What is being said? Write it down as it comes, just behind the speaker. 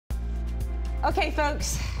Okay,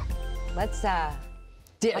 folks, let's talk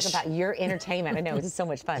Dish. about your entertainment. I know, this is so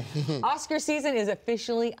much fun. Oscar season is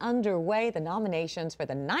officially underway. The nominations for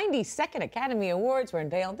the 92nd Academy Awards were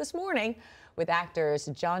unveiled this morning with actors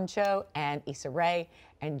John Cho and Issa Rae.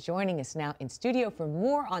 And joining us now in studio for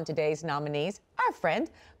more on today's nominees, our friend,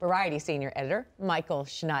 Variety Senior Editor, Michael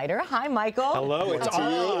Schneider. Hi, Michael. Hello, it's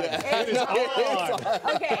on. It is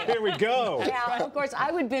on. Okay. Here we go. Now, of course,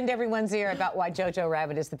 I would bend everyone's ear about why Jojo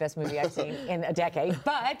Rabbit is the best movie I've seen in a decade.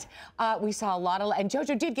 But we saw a lot of, and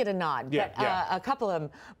Jojo did get a nod, Yeah, but, yeah. a couple of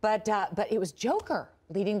them. But it was Joker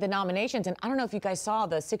leading the nominations. And I don't know if you guys saw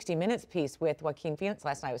the 60 Minutes piece with Joaquin Phoenix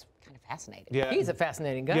last night. It was kind of fascinating. Yeah. He's a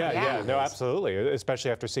fascinating guy. Yeah, no, absolutely.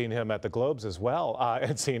 Especially after seeing him at the Globes as well,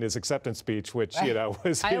 and seeing his acceptance speech, which, you know,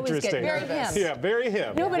 was I always get interesting. nervous. Yeah, very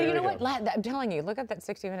him. No, but very you know him. what? I'm telling you, look at that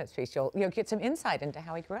 60 Minutes piece. You'll get some insight into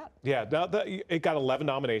how he grew up. Yeah, now it got 11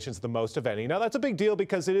 nominations, the most of any. Now, that's a big deal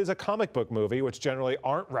because it is a comic book movie, which generally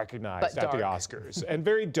aren't recognized But at the dark. Oscars. And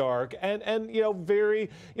very dark, and you know, very,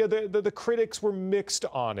 you know, the critics were mixed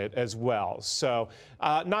on it as well. So,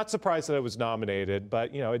 not surprised that it was nominated,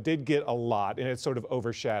 but, you know, it did get a lot, and it sort of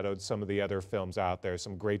overshadowed some of the other films out there,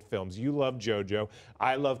 some great films. You love JoJo.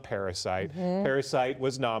 I love Parasite. Parasite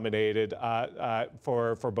was nominated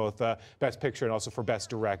for both Best Picture and also for Best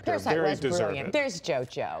Director. Parasite Very was deserving. brilliant. There's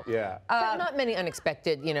Jojo. Yeah. But not many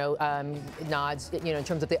unexpected, you know, nods, you know, in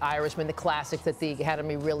terms of The Irishman, the classics that the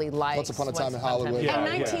Academy really likes. Once Upon a Time in Hollywood. Yeah, In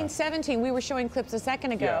yeah. 1917, we were showing clips a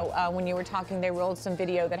second ago when you were talking. They rolled some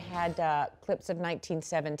video that had clips of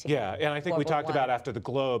 1917. Yeah, and I think we World War talked about after the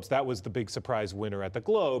Globes, that was the big surprise winner at the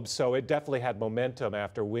Globes, so it definitely had momentum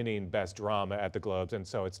after winning Best Drama at the Globes, and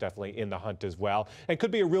so it's definitely in the hunt as well. And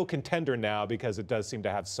could be a real contender now because it does seem to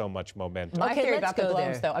have so much momentum. My Okay, theory let's about the go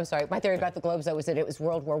Globes, there. though, I'm sorry, my theory about the Globes, though, was that it was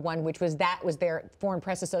World War I, which was their Foreign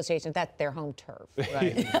Press Association, that's their home turf.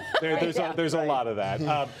 Right. There's a lot of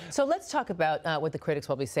that. So let's talk about what the critics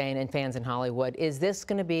will be saying and fans in Hollywood. Is this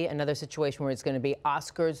going to be another situation where it's going to be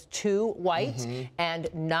Oscars too white and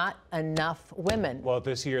not enough women? Well,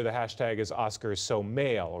 this year the hashtag is Oscars so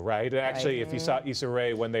male, right? And actually, if you saw Issa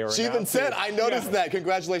Rae when they were She even announcing said, it- I noticed that.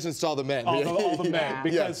 Congratulations to all the men. all the men, Yeah.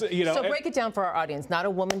 because, you know. So break it down for our audience. Not a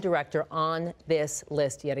woman director on this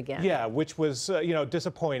list yet again. Yeah, which was, you know,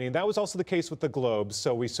 disappointing. That was also the case with the Globes,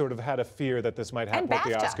 so we sort of had a fear that this might happen with the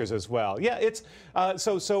BAFTA. Oscars as well. Yeah, it's,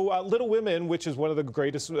 Little Women, which is one of the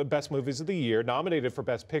greatest, best movies of the year, nominated for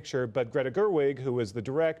Best Picture, but Greta Gerwig, who is the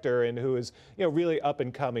director and who is, you know, really up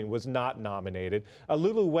and coming, was not nominated.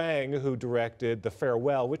 Lulu Wang, who directed The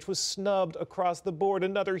Farewell, which was snubbed across the board,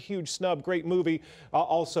 another huge snub, great movie,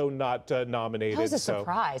 also not nominated. That was a so-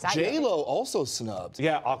 surprise. J-Lo also snubbed.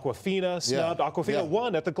 Yeah, Awkwafina snubbed. Yeah. Awkwafina Yeah.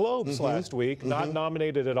 won at the Globes last week, not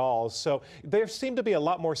nominated at all. So there seem to be a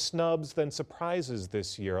lot more snubs than surprises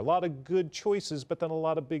this year. A lot of good choices, but then a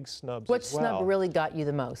lot of big snubs What as well. snub really got you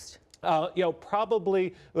the most? You know,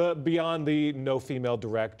 probably beyond the no female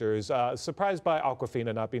directors. Surprised by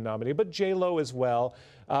Awkwafina not being nominated, but J-Lo as well.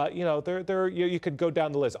 You know, you could go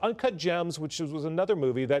down the list. Uncut Gems, which was another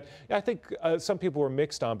movie that I think some people were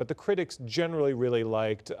mixed on, but the critics generally really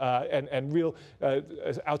liked, and real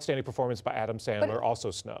outstanding performance by Adam Sandler,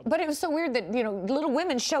 also snubbed. But it was so weird that, you know, Little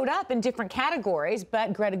Women showed up in different categories,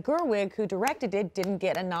 but Greta Gerwig, who directed it, didn't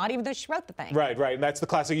get a nod, even though she wrote the thing. Right, and that's the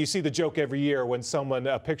classic. You see the joke every year when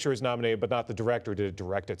a picture is nominated, but not the director. Did it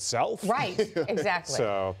direct itself? Right, exactly.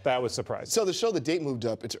 So that was surprising. So the date moved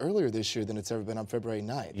up. It's earlier this year than it's ever been, on February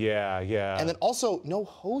 9th. Yeah. And then also, no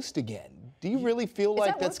host again. Do you really feel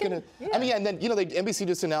like that that's going to... working? I mean, yeah, and then, you know, NBC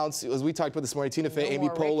just announced, as we talked about this morning, Tina Fey, Amy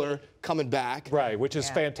more Poehler coming back. Right, which is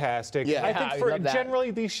fantastic. Yeah. I think I love that. generally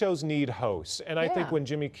these shows need hosts, and I think Yeah. when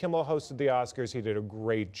Jimmy Kimmel hosted the Oscars, he did a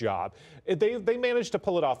great job. They managed to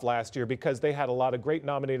pull it off last year because they had a lot of great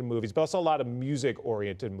nominated movies, but also a lot of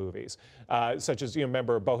music-oriented movies, such as, you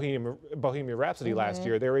remember Bohemian Rhapsody last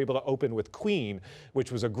year. They were able to open with Queen,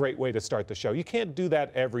 which was a great way to start the show. You can't do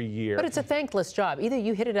that every year. But it's a thankless job. Either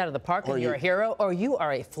you hit it out of the park and you're a hero, or you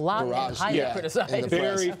are a flop and Barrage, highly yeah, criticized. in the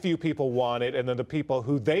Very few people want it, and then the people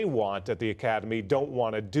who they want at the Academy don't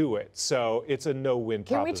want to do it. So it's a no-win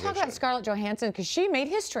Can we proposition. talk about Scarlett Johansson? Because she made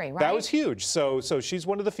history, right? That was huge. So she's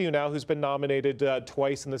one of the few now who's been nominated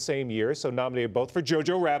twice in the same year. So nominated both for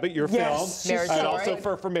Jojo Rabbit, your Yes. film, Marriage and Story.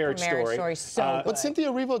 also for Marriage Story. Story, so good. But Cynthia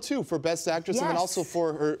Erivo, too, for Best Actress, and then Yes. also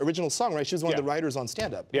for her original song, right? She was one of the writers on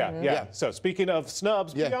Stand Up. Yeah. So speaking of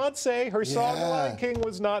snubs, Yeah. Beyonce, her song Yeah. Lion King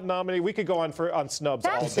was not nominated. We could go on snubs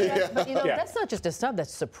all day. But you know, Yeah. that's not just a snub,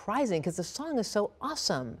 that's surprising because the song is so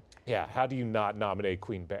awesome. Yeah, how do you not nominate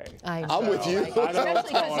Queen Bey? I'm with you. I don't know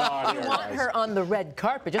what's Especially going on because you here, want guys. her on the red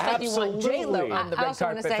carpet, just like you want J-Lo on the I red also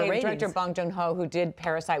want carpet to for say ratings. director Bong Joon-ho, who did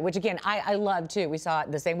Parasite, which again I love too. We saw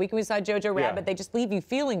it the same week we saw Jojo Rabbit. They just leave you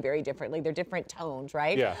feeling very differently. They're different tones,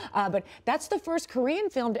 right? Yeah. But that's the first Korean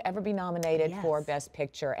film to ever be nominated for Best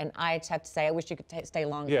Picture, and I just have to say I wish you could stay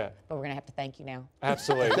longer. Yeah. But we're gonna have to thank you now.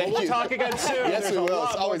 Absolutely. Well, we'll talk again soon. Yes, There's we a will. lot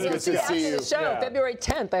It's more always good to discuss. see you. The show, Yeah. February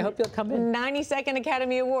 10th. I hope you'll come in. 92nd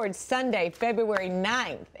Academy Awards, Sunday, February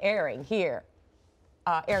 9th, airing here.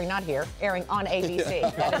 Airing on ABC.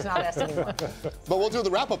 That is not us anymore. But we'll do the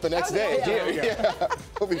wrap-up the next day. Yeah. Yeah.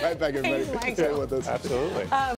 We'll be right back, everybody. Thanks, Mike. Stay with us. Absolutely.